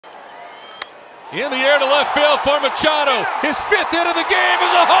In the air to left field for Machado. His 5th hit of the game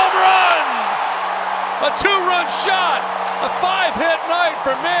is a home run! A 2-run shot! A 5-hit night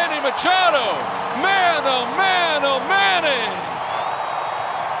for Manny Machado! Man, oh man, oh Manny!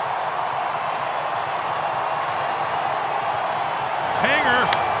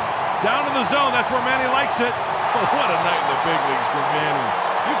 Hanger down in the zone. That's where Manny likes it. Oh, what a night in the big leagues for Manny.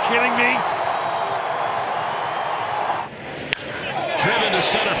 You kidding me? Driven to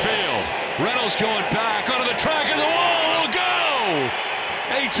center field. Reynolds going back onto the track of the wall. It'll go!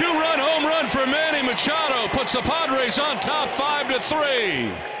 A 2-run home run for Manny Machado puts the Padres on top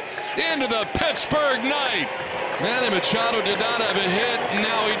 5-3. Into the Pittsburgh night. Manny Machado did not have a hit,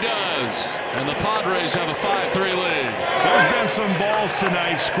 now he does. And the Padres have a 5-3 lead. There's been some balls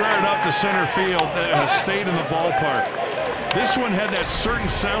tonight squared up to center field that has stayed in the ballpark. This one had that certain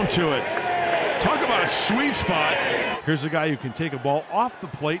sound to it. Talk about a sweet spot. Here's a guy who can take a ball off the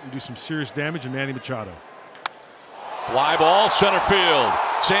plate and do some serious damage in Manny Machado. Fly ball, center field.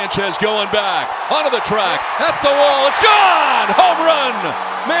 Sanchez going back, onto the track, at the wall, it's gone! Home run,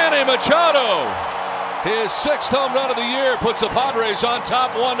 Manny Machado. His 6th home run of the year puts the Padres on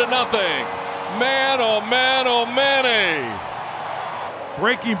top 1-0. Man, oh man, oh Manny.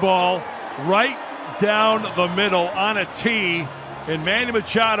 Breaking ball right down the middle on a tee, and Manny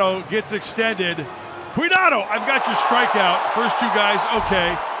Machado gets extended. Cuidado, I've got your strikeout. First 2 guys,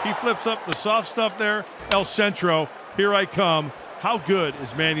 okay. He flips up the soft stuff there. El Centro, here I come. How good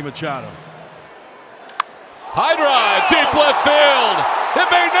is Manny Machado? High drive, deep left field. It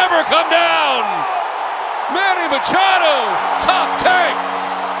may never come down. Manny Machado, top tank.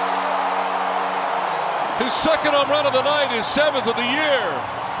 His 2nd home run of the night, his 7th of the year.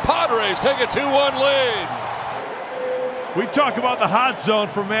 Padres take a 2-1 lead. We talk about the hot zone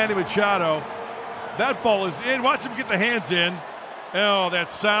for Manny Machado. That ball is in. Watch him get the hands in. Oh,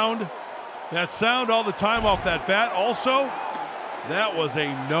 that sound all the time off that bat. Also, that was a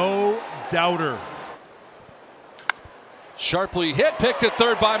no-doubter. Sharply hit, picked at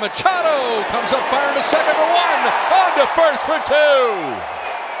third by Machado. Comes up firing to second for 1. On to first for 2.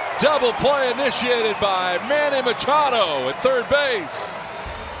 Double play initiated by Manny Machado at third base.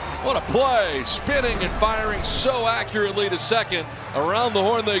 What a play, spinning and firing so accurately to second. Around the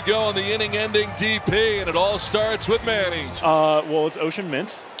horn they go on the inning-ending DP, and it all starts with Manny. Well, it's Ocean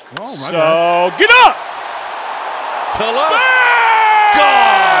Mint. Oh, my bad. Get up! To left. Hey!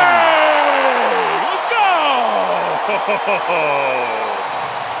 Let's go!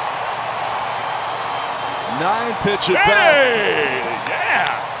 9 pitch at bat.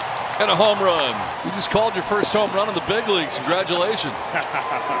 Yeah! And a home run. You just called your first home run in the big leagues. Congratulations.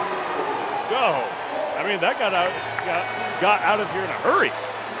 Let's go. I mean, that got out of here in a hurry.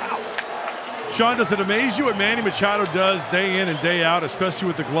 Wow. Sean, does it amaze you what Manny Machado does day in and day out, especially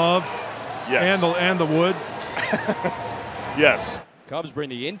with the glove? Yes. And the wood? Yes. Cubs bring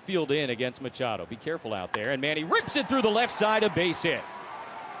the infield in against Machado. Be careful out there. And Manny rips it through the left side, a base hit.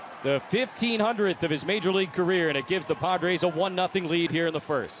 The 1500th of his major league career, and it gives the Padres a 1-0 lead here in the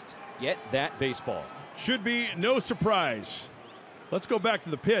first. Get that baseball. Should be no surprise. Let's go back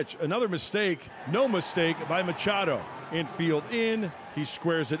to the pitch. Another mistake, no mistake by Machado. Infield in, he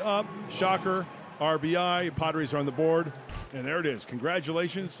squares it up. Shocker, RBI, Padres are on the board. And there it is.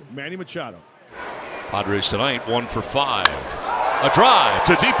 Congratulations, Manny Machado. Padres tonight 1 for 5. A drive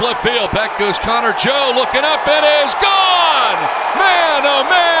to deep left field. Back goes Connor Joe looking up. It is gone! Man, oh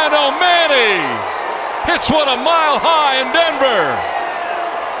man, oh Manny! Hits one a mile high in Denver.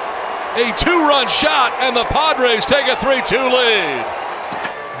 A 2-run shot, and the Padres take a 3-2 lead.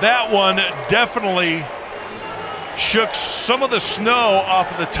 That one definitely shook some of the snow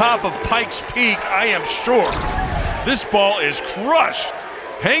off of the top of Pikes Peak, I am sure. This ball is crushed.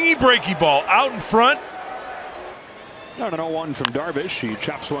 Hangy breaky ball out in front. On an 0-1 from Darvish, he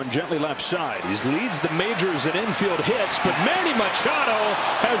chops one gently left side. He leads the majors in infield hits, but Manny Machado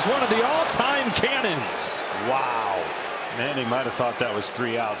has one of the all-time cannons. Wow. Manny might have thought that was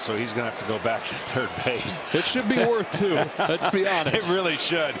 3 outs, so he's going to have to go back to third base. It should be worth 2. Let's be honest. It really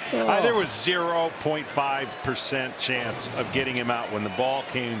should. There was 0.5% chance of getting him out when the ball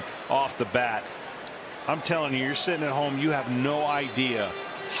came off the bat. I'm telling you, you're sitting at home, you have no idea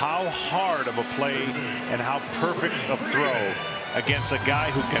how hard of a play and how perfect a throw against a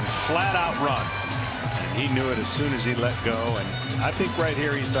guy who can flat out run. And he knew it as soon as he let go, and I think right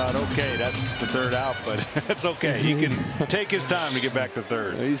here he thought, okay, that's the 3rd out, but that's okay. He can take his time to get back to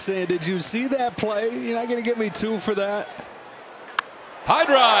 3rd. He's saying, did you see that play? You're not going to give me 2 for that. High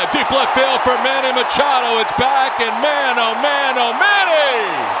drive, deep left field for Manny Machado. It's back, and man, oh Manny!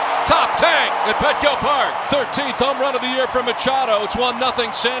 Top tank at Petco Park. 13th home run of the year for Machado. It's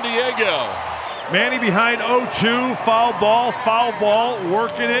 1-0 San Diego. Manny behind 0-2. Foul ball,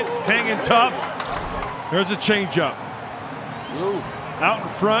 working it, hanging tough. There's a changeup. Out in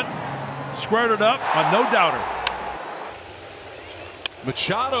front, squared it up, a no-doubter.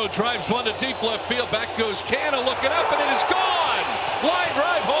 Machado drives one to deep left field. Back goes Canna, looking up, and it is gone. Line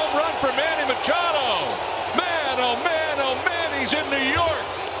drive home run for Manny Machado. Man, oh man, he's in New York.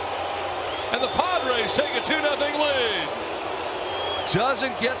 And the Padres take a 2-0 lead.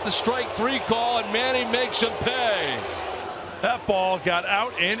 Doesn't get the strike 3 call, and Manny makes him pay. That ball got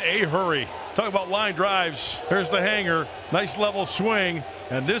out in a hurry. Talk about line drives. Here's the hanger. Nice level swing.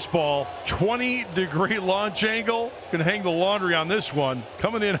 And this ball, 20-degree launch angle. Can hang the laundry on this one.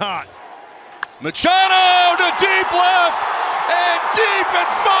 Coming in hot. Machado to deep left and deep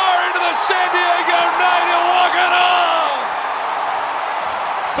and far into the San Diego night. He'll walk it off.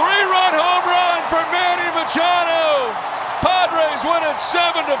 3-run home run for Manny Machado. Padres win it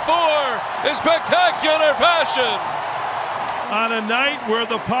 7-4 in spectacular fashion. On a night where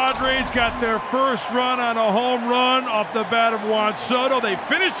the Padres got their first run on a home run off the bat of Juan Soto, they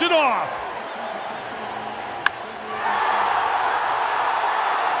finished it off.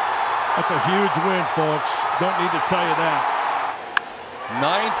 That's a huge win, folks. Don't need to tell you that.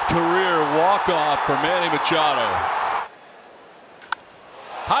 9th career walk-off for Manny Machado.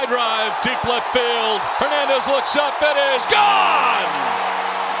 High drive, deep left field. Hernandez looks up, it is gone!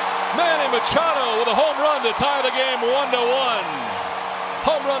 Manny Machado with a home run to tie the game 1-1.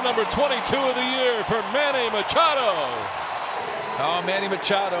 Home run number 22 of the year for Manny Machado. Oh, Manny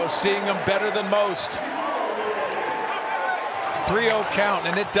Machado seeing him better than most. 3-0 count,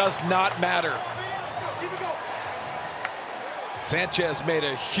 and it does not matter. Sanchez made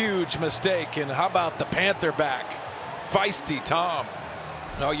a huge mistake, and how about the Panther back? Feisty Tom.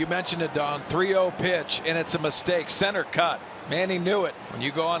 Oh, you mentioned it, Don. 3-0 pitch, and it's a mistake. Center cut. Manny knew it. When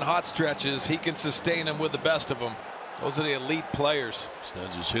you go on hot stretches, he can sustain them with the best of them. Those are the elite players.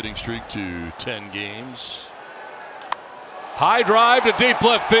 Extends his hitting streak to 10 games. High drive to deep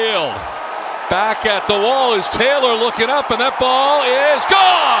left field. Back at the wall is Taylor looking up, and that ball is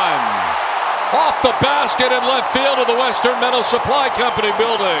gone! Off the basket in left field of the Western Metal Supply Company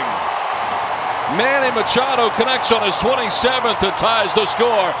building. Manny Machado connects on his 27th and ties the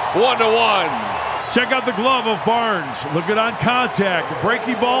score 1-1. Check out the glove of Barnes. Look good on contact.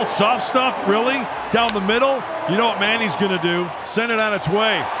 Breaky ball, soft stuff, really? Down the middle? You know what Manny's going to do. Send it on its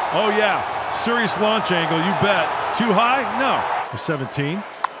way. Oh, yeah. Serious launch angle, you bet. Too high? No. 17.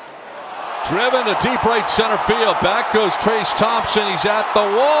 Driven to deep right center field. Back goes Trace Thompson. He's at the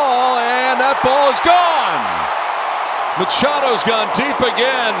wall, and that ball is gone. Machado's gone deep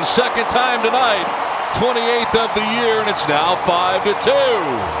again. Second time tonight. 28th of the year, and it's now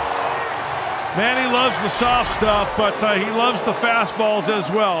 5-2. Manny loves the soft stuff, but he loves the fastballs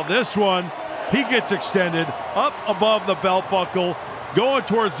as well. This one, he gets extended up above the belt buckle, going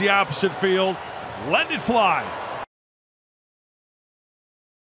towards the opposite field. Let it fly.